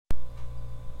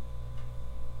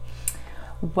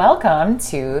Welcome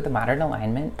to the Modern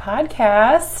Alignment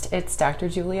Podcast. It's Dr.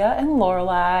 Julia and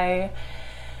Lorelei.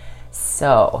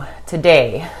 So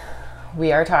today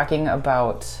we are talking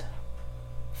about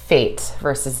fate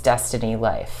versus destiny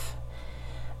life.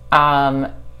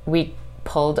 We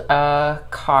pulled a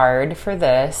card for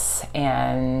this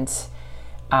and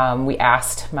we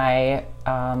asked my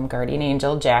guardian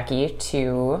angel, Jackie,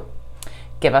 to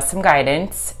give us some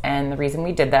guidance. And the reason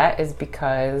we did that is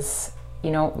because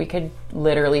we could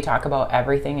literally talk about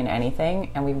everything and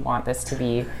anything, and we want this to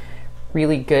be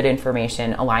really good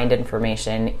information, aligned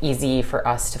information, easy for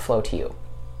us to flow to you.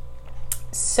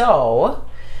 So,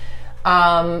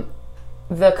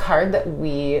 the card that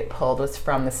we pulled was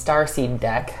from the Starseed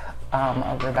deck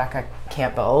of Rebecca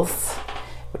Campbell's,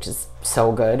 which is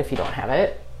so good if you don't have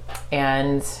it.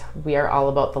 And we are all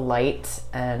about the light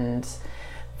and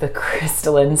the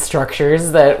crystalline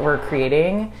structures that we're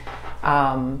creating.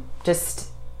 Just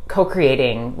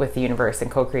co-creating with the universe and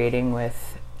co-creating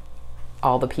with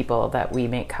all the people that we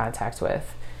make contact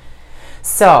with.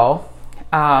 So,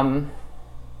 the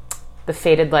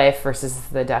fated life versus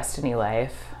the destiny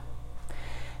life.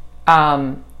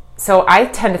 So I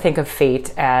tend to think of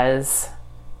fate as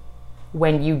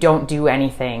when you don't do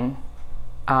anything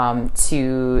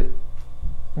to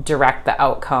direct the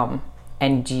outcome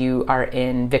and you are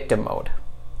in victim mode.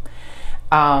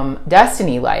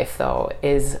 Destiny life, though,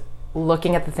 is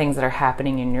looking at the things that are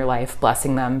happening in your life,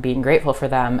 blessing them, being grateful for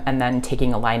them, and then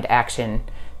taking aligned action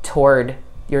toward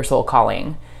your soul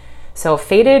calling. So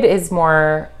fated is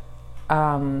more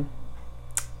the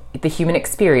human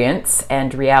experience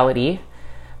and reality,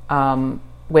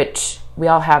 which we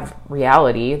all have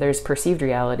reality. There's perceived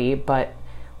reality, but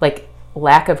like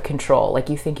lack of control, like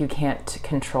you think you can't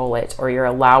control it, or you're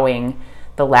allowing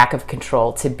the lack of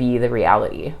control to be the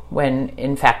reality, when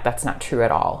in fact that's not true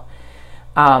at all.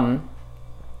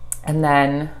 And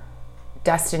then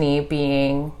destiny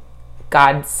being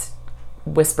God's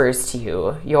whispers to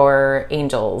you, your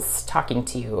angels talking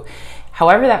to you,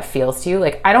 however that feels to you.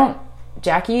 Like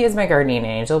Jackie is my guardian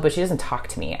angel, but she doesn't talk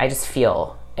to me. I just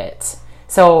feel it.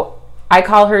 So I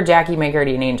call her Jackie, my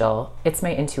guardian angel. It's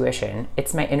my intuition.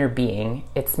 It's my inner being.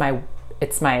 It's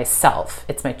my self.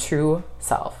 It's my true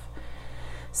self.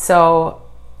 So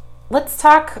let's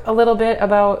talk a little bit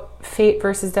about fate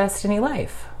versus destiny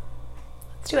life.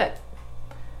 Let's do it.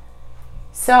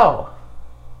 So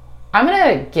I'm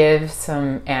going to give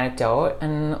some anecdote,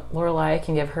 and Lorelei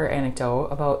can give her anecdote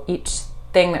about each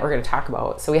thing that we're going to talk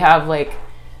about. So we have like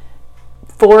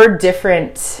 4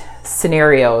 different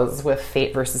scenarios with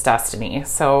fate versus destiny.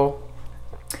 So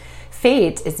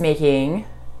fate is making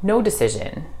no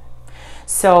decision.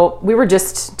 So we were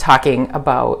just talking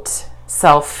about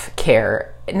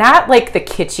self-care, not like the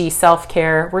kitschy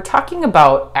self-care. We're talking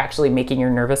about actually making your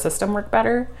nervous system work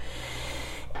better.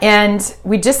 And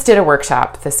we just did a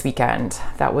workshop this weekend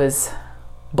that was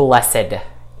blessed.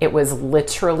 It was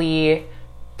literally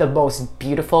the most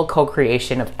beautiful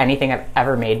co-creation of anything I've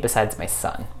ever made besides my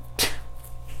son.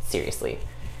 Seriously.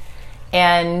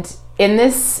 And in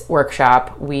this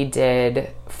workshop, we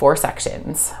did 4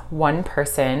 sections. One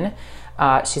person,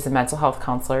 she's a mental health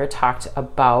counselor, talked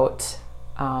about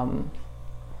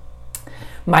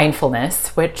mindfulness,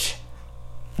 which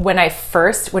when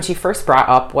she first brought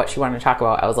up what she wanted to talk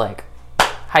about, I was like,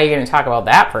 how are you going to talk about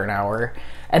that for an hour?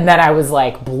 And then I was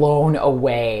like blown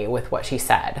away with what she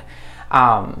said.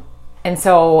 And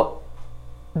so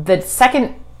the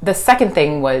second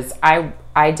thing was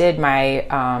I did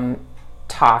my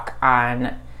talk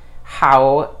on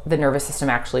how the nervous system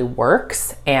actually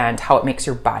works and how it makes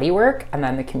your body work, and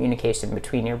then the communication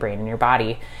between your brain and your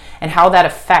body and how that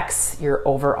affects your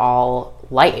overall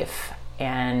life.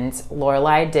 And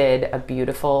Lorelei did a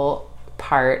beautiful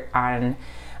part on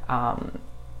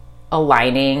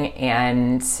aligning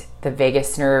and the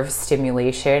vagus nerve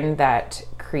stimulation that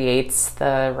creates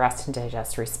the rest and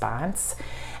digest response,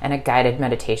 and a guided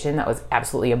meditation that was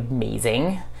absolutely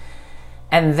amazing.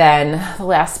 And then the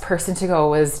last person to go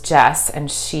was Jess, and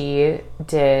she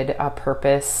did a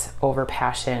purpose over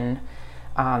passion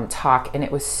talk, and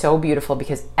it was so beautiful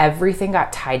because everything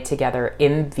got tied together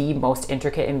in the most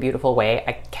intricate and beautiful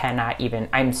way.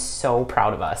 I'm so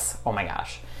proud of us. Oh my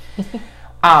gosh.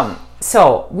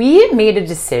 So we made a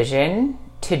decision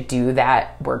to do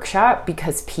that workshop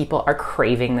because people are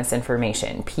craving this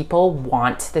information. People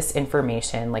want this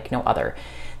information like no other.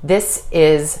 This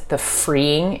is the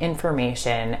freeing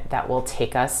information that will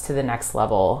take us to the next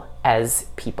level as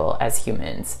people, as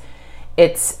humans.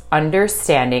 It's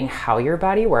understanding how your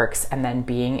body works and then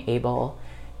being able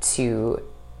to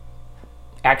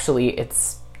actually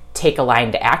take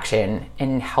aligned action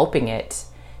in helping it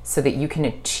so that you can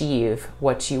achieve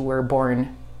what you were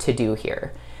born to do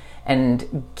here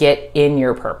and get in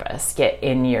your purpose, get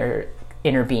in your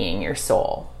inner being, your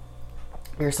soul's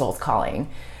calling.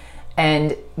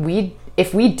 And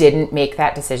if we didn't make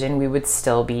that decision, we would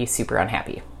still be super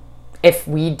unhappy. If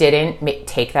we didn't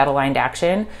take that aligned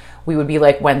action, we would be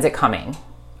like, when's it coming?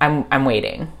 I'm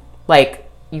waiting. Like,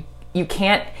 you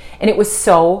can't. And it was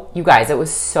so, you guys, it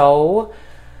was so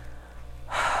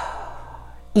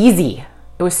easy.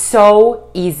 It was so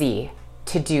easy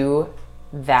to do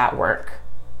that work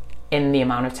in the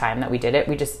amount of time that we did it.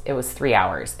 It was 3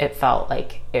 hours. It felt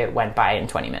like it went by in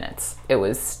 20 minutes. It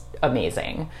was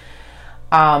amazing.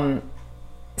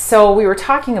 So we were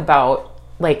talking about,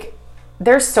 like,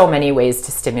 there's so many ways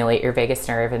to stimulate your vagus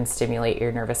nerve and stimulate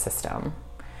your nervous system.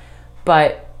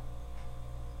 But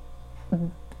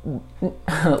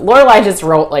Lorelai just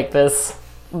wrote like this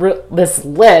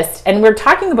list, and we're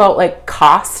talking about like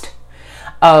cost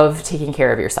of taking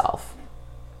care of yourself.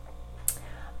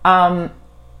 And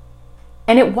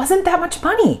it wasn't that much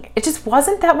money. It just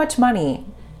wasn't that much money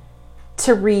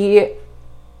to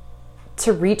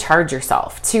recharge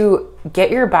yourself, to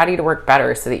get your body to work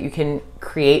better so that you can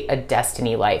create a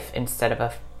destiny life instead of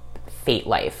a fate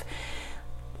life.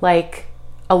 Like,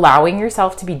 allowing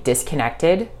yourself to be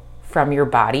disconnected from your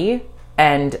body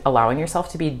and allowing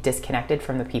yourself to be disconnected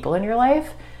from the people in your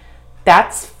life,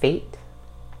 that's fate.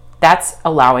 That's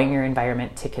allowing your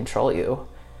environment to control you.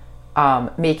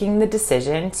 Making the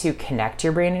decision to connect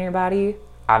your brain and your body,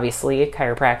 obviously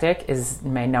chiropractic is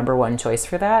my number one choice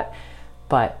for that,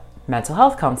 but mental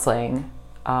health counseling,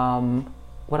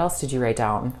 what else did you write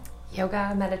down?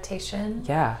 Yoga, meditation.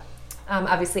 Yeah.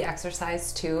 Obviously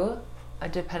exercise too,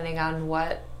 depending on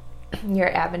what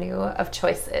your avenue of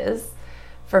choice is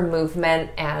for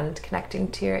movement and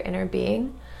connecting to your inner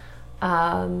being.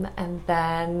 And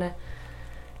then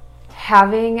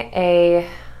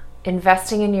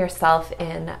investing in yourself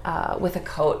with a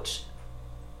coach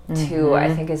too,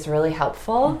 I think is really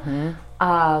helpful.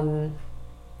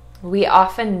 We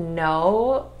often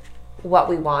know what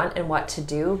we want and what to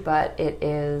do, but it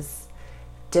is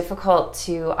difficult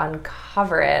to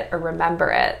uncover it or remember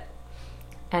it.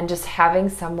 And just having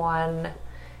someone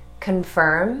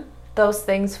confirm those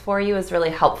things for you is really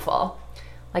helpful.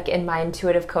 Like in my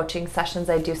intuitive coaching sessions,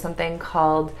 I do something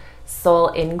called soul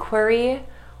inquiry,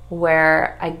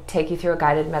 where I take you through a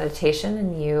guided meditation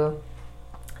and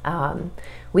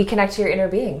we connect to your inner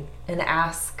being and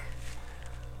ask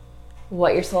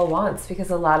what your soul wants, because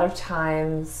a lot of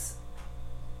times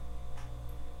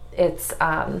it's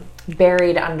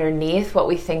buried underneath what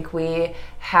we think we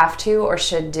have to or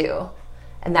should do,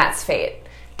 and that's fate.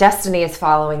 Destiny is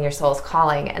following your soul's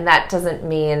calling, and that doesn't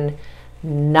mean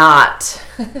not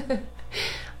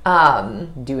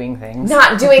doing things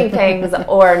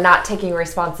or not taking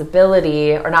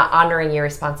responsibility or not honoring your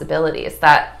responsibilities.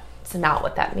 That's not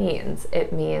what that means.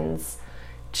 It means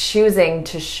choosing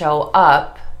to show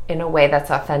up in a way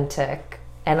that's authentic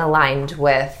and aligned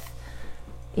with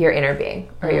your inner being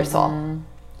or your soul.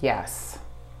 Yes.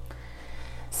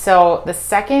 So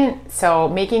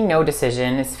making no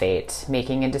decision is fate.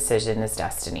 Making a decision is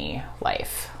destiny,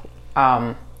 life.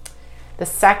 The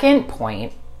second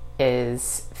point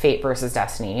is fate versus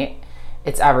destiny.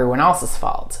 It's everyone else's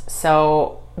fault.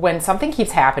 So when something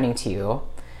keeps happening to you,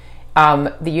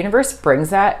 the universe brings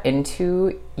that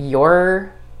into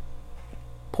your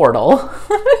portal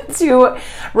to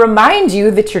remind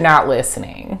you that you're not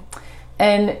listening.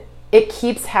 And it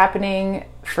keeps happening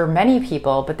for many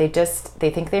people, but they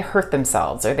think they hurt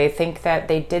themselves, or they think that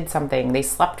they did something, they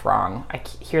slept wrong. I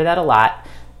hear that a lot.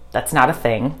 That's not a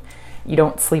thing. You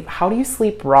don't sleep. How do you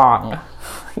sleep wrong?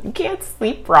 You can't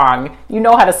sleep wrong. You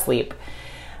know how to sleep.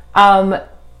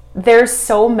 There's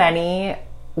so many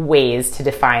ways to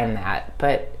define that,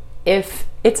 but if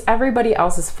it's everybody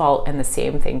else's fault and the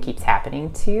same thing keeps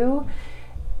happening to you,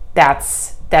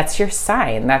 that's your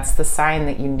sign. That's the sign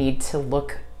that you need to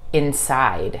look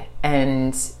inside.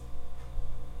 And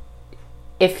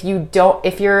if you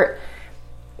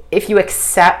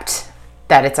accept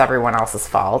that it's everyone else's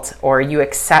fault, or you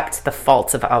accept the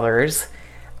faults of others,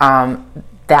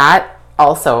 that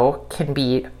also can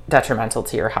be detrimental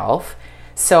to your health.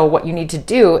 So what you need to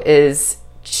do is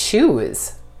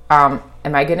choose. Am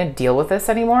I going to deal with this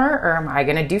anymore, or am I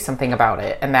going to do something about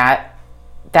it? And that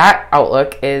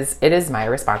outlook is, it is my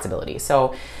responsibility.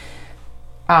 So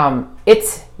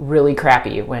it's really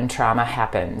crappy when trauma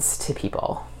happens to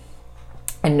people.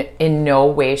 And in no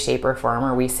way, shape, or form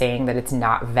are we saying that it's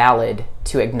not valid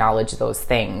to acknowledge those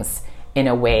things in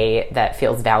a way that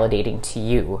feels validating to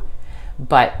you.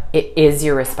 But it is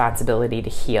your responsibility to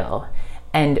heal.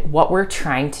 And what we're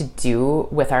trying to do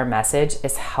with our message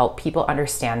is help people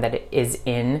understand that it is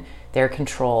in their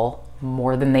control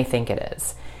more than they think it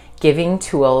is. Giving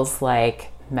tools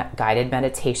like guided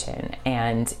meditation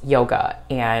and yoga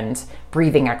and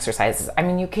breathing exercises. I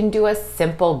mean, you can do a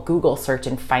simple Google search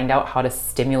and find out how to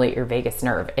stimulate your vagus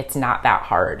nerve. It's not that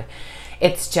hard.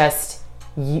 It's just,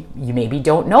 you maybe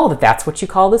don't know that that's what you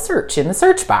call the search in the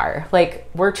search bar. Like,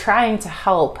 we're trying to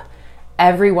help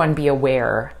everyone be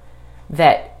aware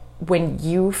that when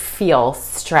you feel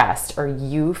stressed or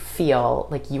you feel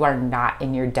like you are not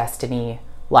in your destiny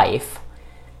life,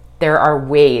 there are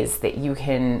ways that you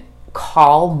can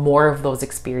call more of those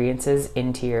experiences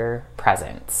into your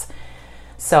presence.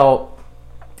 So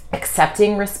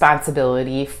accepting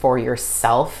responsibility for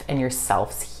yourself and your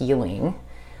self's healing.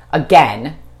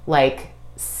 Again, like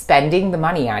spending the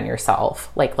money on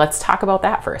yourself. Like, let's talk about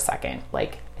that for a second.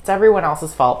 Like, it's everyone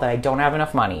else's fault that I don't have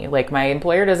enough money. Like, my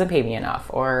employer doesn't pay me enough,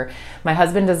 or my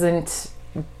husband doesn't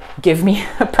give me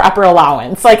a proper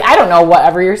allowance. Like, I don't know,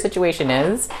 whatever your situation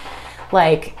is.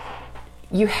 Like,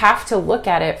 you have to look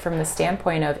at it from the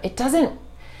standpoint of it doesn't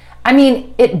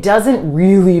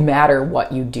really matter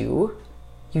what you do.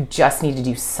 You just need to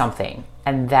do something.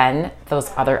 And then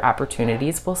those other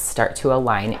opportunities will start to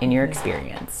align in your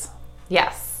experience.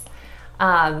 Yes.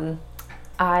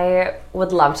 I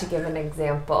would love to give an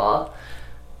example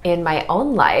in my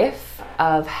own life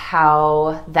of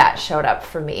how that showed up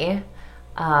for me,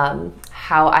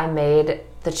 how I made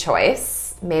the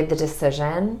choice, made the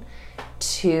decision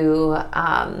to,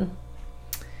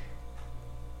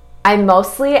 I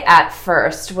mostly at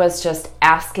first was just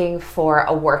asking for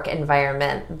a work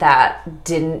environment that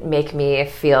didn't make me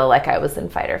feel like I was in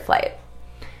fight or flight.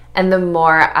 And the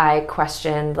more I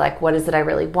questioned, like, what is it I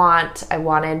really want? I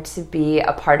wanted to be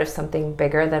a part of something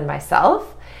bigger than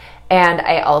myself. And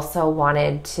I also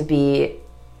wanted to be,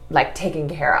 like, taken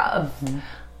care of. Mm-hmm.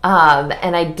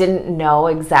 And I didn't know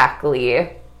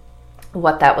exactly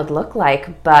what that would look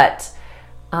like. But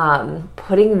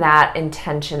putting that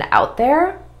intention out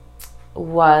there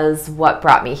was what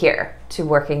brought me here to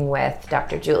working with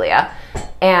Dr. Julia.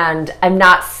 And I'm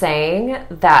not saying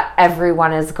that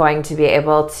everyone is going to be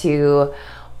able to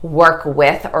work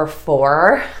with or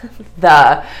for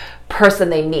the person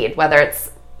they need, whether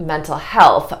it's mental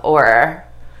health or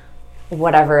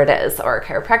whatever it is, or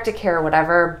chiropractic care or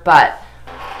whatever. But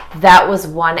that was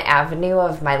one avenue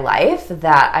of my life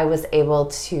that I was able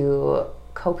to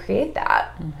co-create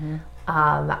that.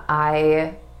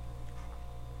 Mm-hmm.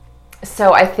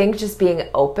 So I think just being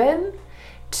open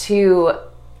to,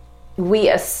 we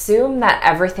assume that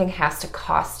everything has to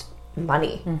cost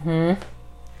money. Mm-hmm.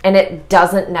 And it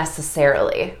doesn't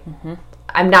necessarily. Mm-hmm.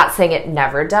 I'm not saying it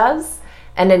never does.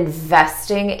 And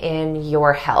investing in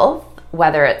your health,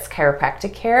 whether it's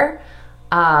chiropractic care,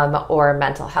 or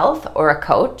mental health, or a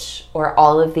coach, or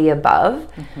all of the above,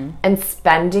 mm-hmm. and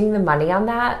spending the money on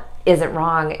that isn't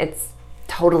wrong. It's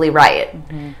totally right.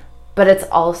 Mm-hmm. But it's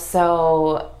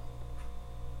also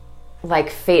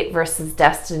like fate versus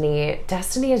destiny.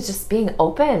 Destiny is just being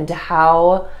open to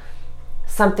how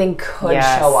something could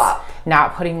show up.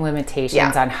 Not putting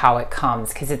limitations on how it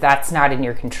comes, because that's not in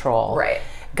your control. Right.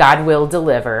 God will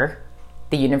deliver.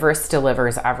 The universe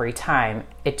delivers every time.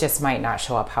 It just might not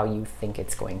show up how you think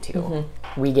it's going to.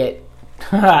 Mm-hmm. We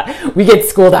get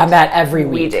schooled on that every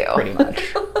week. We do. Pretty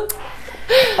much.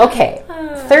 Okay.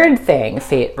 Third thing,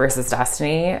 fate versus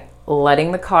destiny.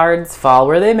 Letting the cards fall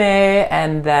where they may,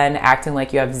 and then acting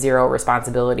like you have zero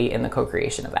responsibility in the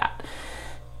co-creation of that.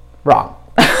 Wrong.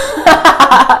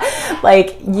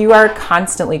 Like, you are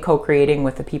constantly co-creating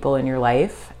with the people in your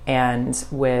life and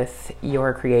with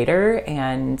your creator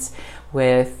and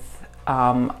with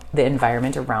the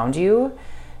environment around you,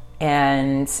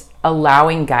 and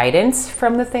allowing guidance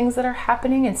from the things that are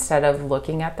happening instead of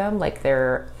looking at them like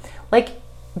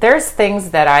there's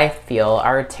things that I feel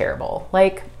are terrible.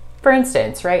 Like, for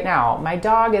instance, right now, my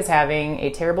dog is having a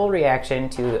terrible reaction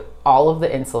to all of the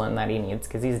insulin that he needs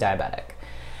because he's diabetic.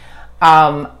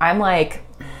 I'm like,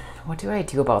 what do I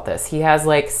do about this? He has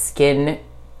like skin,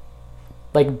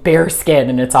 like bare skin,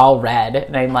 and it's all red.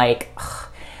 And I'm like, ugh,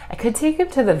 I could take him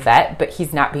to the vet, but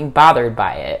he's not being bothered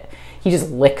by it. He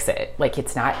just licks it. Like,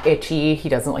 it's not itchy. He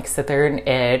doesn't like sit there and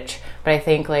itch. But I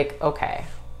think like, okay,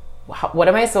 what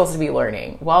am I supposed to be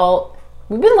learning? Well,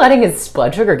 we've been letting his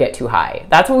blood sugar get too high.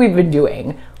 That's what we've been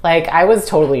doing. Like, I was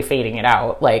totally fading it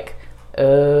out. Like,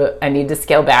 I need to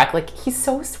scale back. Like, he's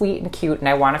so sweet and cute, and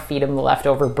I want to feed him the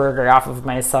leftover burger off of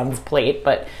my son's plate,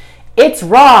 but it's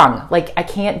wrong. Like, I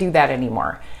can't do that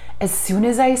anymore. As soon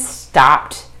as I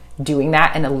stopped doing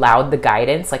that and allowed the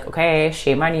guidance, like, okay,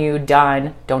 shame on you,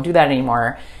 done, don't do that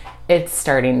anymore, it's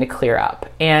starting to clear up.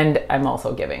 And I'm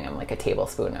also giving him like a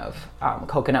tablespoon of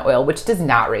coconut oil, which does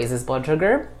not raise his blood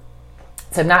sugar.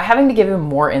 So I'm not having to give him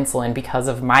more insulin because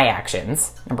of my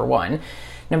actions, number one.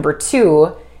 Number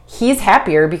two, he's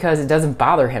happier because it doesn't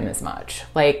bother him as much.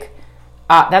 Like,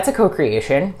 that's a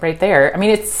co-creation right there. I mean,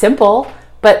 it's simple,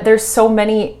 but there's so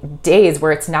many days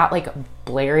where it's not like a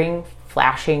blaring,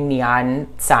 flashing neon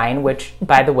sign, which,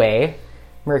 by the way,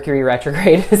 Mercury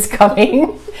retrograde is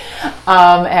coming. It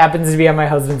happens to be on my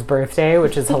husband's birthday,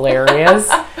 which is hilarious.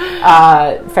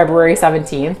 February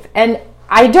 17th. And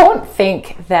I don't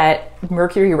think that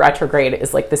Mercury retrograde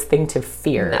is like this thing to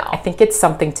fear. No. I think it's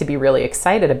something to be really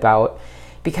excited about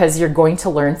because you're going to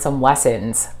learn some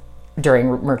lessons during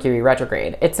Mercury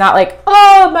retrograde. It's not like,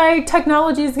 oh, my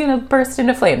technology is going to burst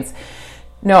into flames.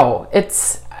 No,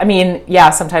 I mean,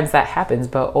 yeah, sometimes that happens,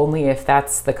 but only if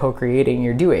that's the co-creating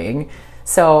you're doing.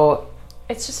 So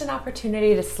it's just an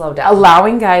opportunity to slow down.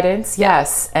 Allowing guidance,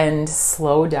 yes, and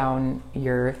slow down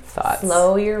your thoughts.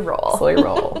 Slow your roll. Slow your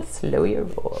roll. Slow your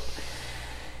roll.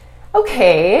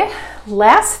 Okay,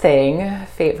 last thing,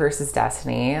 fate versus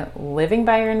destiny. Living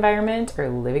by your environment or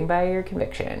living by your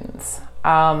convictions.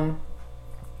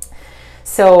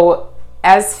 So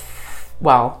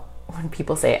when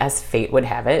people say as fate would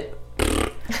have it,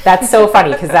 that's so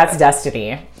funny because that's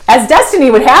destiny. As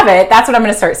destiny would have it, that's what I'm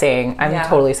going to start saying. I'm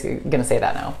totally going to say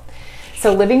that now.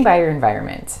 So living by your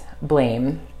environment,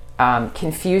 blame,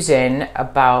 confusion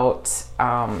about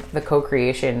the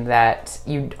co-creation that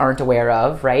you aren't aware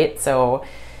of, right? So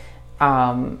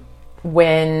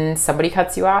when somebody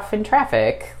cuts you off in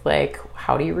traffic, like,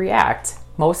 how do you react?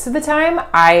 Most of the time,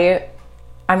 I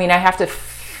have to,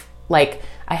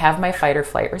 I have my fight or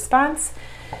flight response,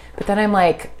 but then I'm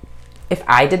like, if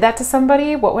I did that to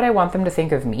somebody, what would I want them to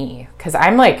think of me? Because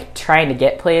I'm like trying to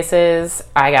get places.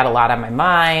 I got a lot on my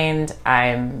mind.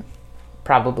 I'm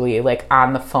probably like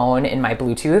on the phone in my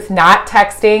Bluetooth, not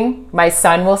texting. My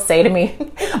son will say to me,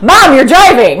 Mom, you're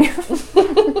driving.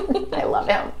 I love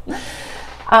him.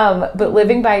 But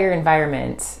living by your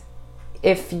environment,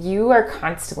 if you are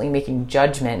constantly making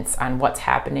judgments on what's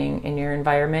happening in your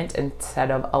environment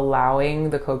instead of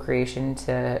allowing the co-creation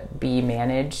to be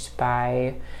managed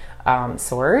by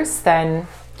source, then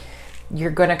you're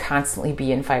going to constantly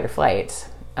be in fight or flight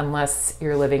unless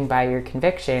you're living by your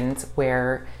convictions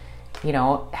where,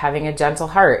 having a gentle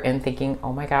heart and thinking,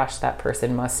 oh my gosh, that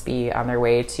person must be on their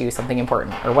way to something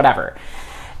important or whatever.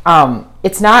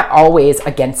 It's not always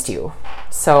against you.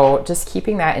 So just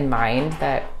keeping that in mind,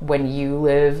 that when you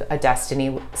live a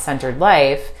destiny-centered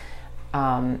life,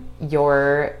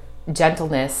 your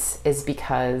gentleness is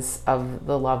because of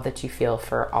the love that you feel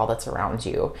for all that's around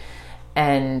you.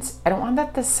 And I don't want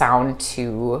that to sound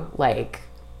too like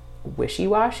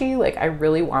wishy-washy. Like, I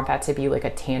really want that to be like a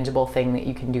tangible thing that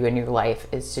you can do in your life,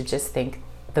 is to just think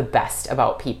the best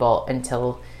about people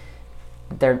until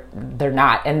they're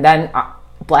not. And then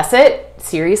bless it,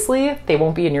 seriously, they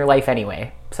won't be in your life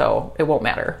anyway. So it won't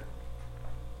matter.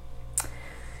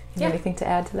 You have anything to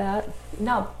add to that?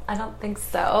 No, I don't think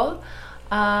so.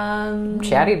 I'm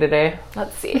chatty today.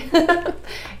 Let's see.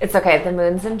 It's okay. The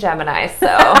moon's in Gemini,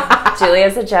 so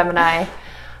Julia's a Gemini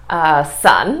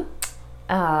sun.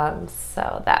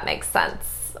 So that makes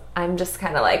sense. I'm just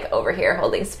kind of like over here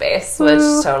holding space, which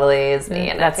totally is me,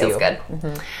 and that feels good.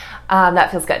 Mm-hmm. That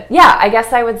feels good. Yeah, I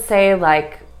guess I would say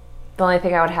like the only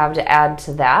thing I would have to add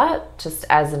to that, just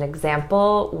as an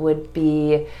example, would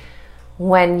be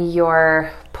when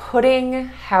you're putting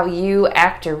how you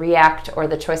act or react or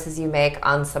the choices you make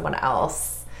on someone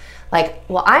else. Like,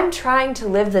 well, I'm trying to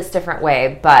live this different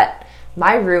way, but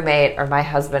my roommate or my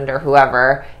husband or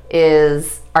whoever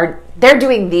they're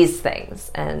doing these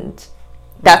things, and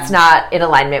that's not in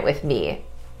alignment with me.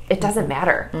 It doesn't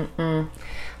matter.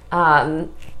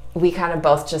 We kind of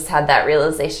both just had that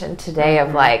realization today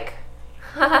of like,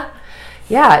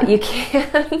 yeah, you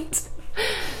can't.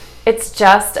 It's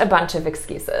just a bunch of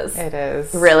excuses. It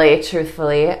is. Really,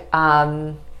 truthfully.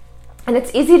 And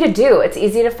it's easy to do. It's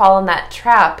easy to fall in that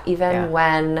trap even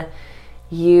when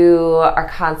you are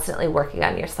constantly working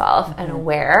on yourself and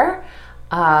aware.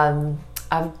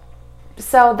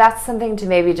 So that's something to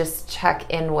maybe just check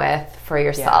in with for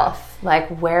yourself. Yeah.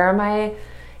 Like, where am I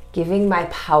giving my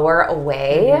power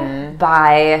away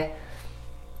by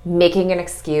making an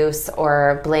excuse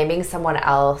or blaming someone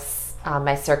else?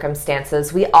 My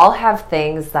circumstances. We all have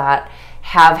things that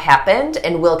have happened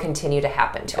and will continue to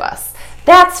happen to us.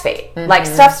 That's fate. Like,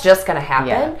 stuff's just going to happen.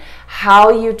 Yeah. How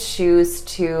you choose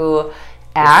to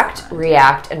act,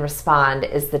 react, and respond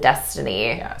is the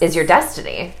destiny, is your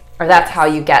destiny. Or that's how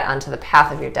you get onto the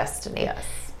path of your destiny. Yes.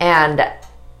 And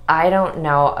I don't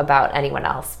know about anyone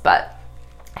else, but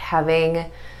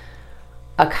having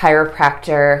a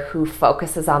chiropractor who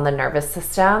focuses on the nervous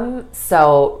system,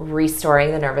 so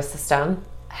restoring the nervous system,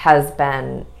 has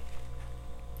been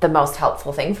the most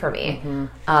helpful thing for me.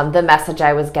 The message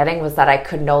I was getting was that I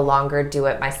could no longer do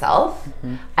it myself.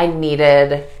 I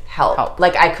needed help.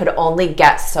 Like, I could only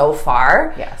get so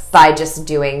far by just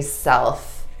doing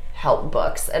self-help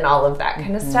books and all of that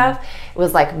kind of stuff. It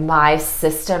was like my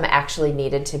system actually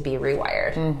needed to be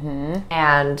rewired.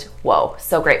 And whoa,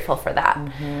 so grateful for that.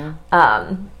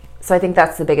 So I think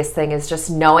that's the biggest thing, is just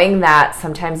knowing that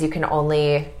sometimes you can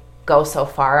only go so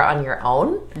far on your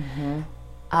own.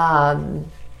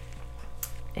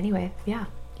 Anyway, yeah.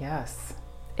 Yes.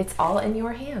 It's all in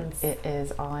your hands. It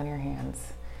is all in your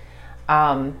hands.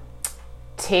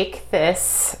 Take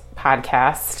this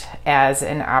podcast as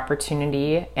an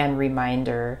opportunity and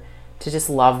reminder to just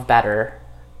love better.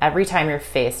 Every time you're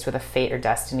faced with a fate or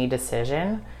destiny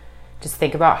decision, just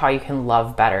think about how you can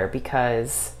love better,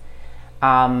 because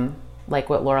like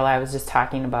what Lorelai was just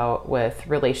talking about with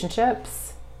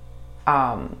relationships,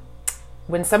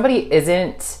 when somebody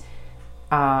isn't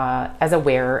as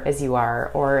aware as you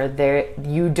are, or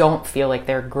you don't feel like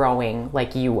they're growing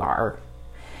like you are,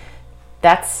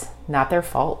 that's not their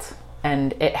fault,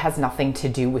 and it has nothing to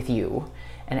do with you,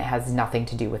 and it has nothing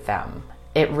to do with them.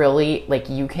 It really, like,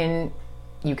 you can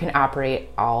operate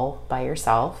all by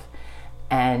yourself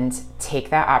and take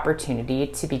that opportunity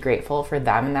to be grateful for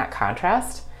them in that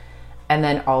contrast, and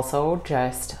then also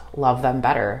just love them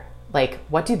better. Like,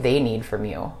 what do they need from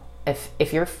you?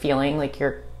 If you're feeling like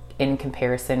you're in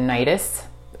comparison-itis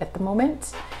at the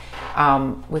moment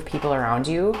with people around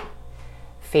you,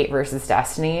 fate versus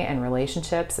destiny and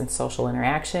relationships and social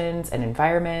interactions and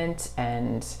environment,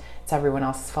 and it's everyone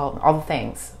else's fault, all the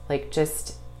things, like,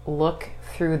 just look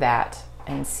through that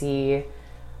and see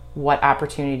what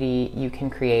opportunity you can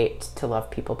create to love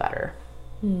people better.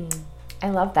 I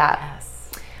love that. Yes.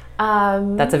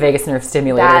 That's a vagus nerve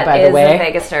stimulator, by the way. That is a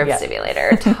vagus nerve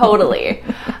stimulator. Totally.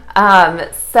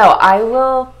 So I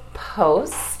will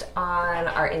post on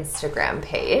our Instagram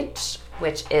page,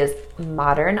 which is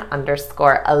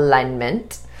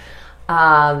modern_alignment.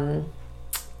 Follow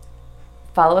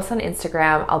us on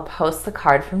Instagram. I'll post the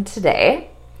card from today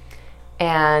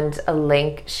and a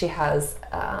link. She has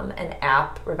an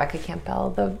app, Rebecca Campbell,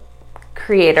 the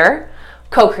co-creator,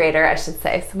 I should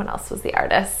say. Someone else was the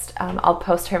artist. I'll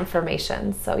post her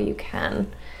information so you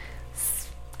can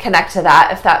connect to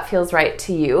that if that feels right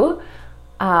to you.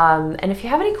 And if you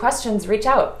have any questions, reach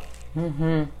out.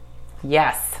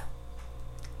 Yes.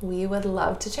 We would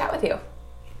love to chat with you.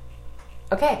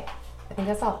 Okay, I think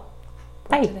that's all.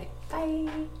 Bye. Today. Bye.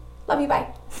 Love you.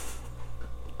 Bye.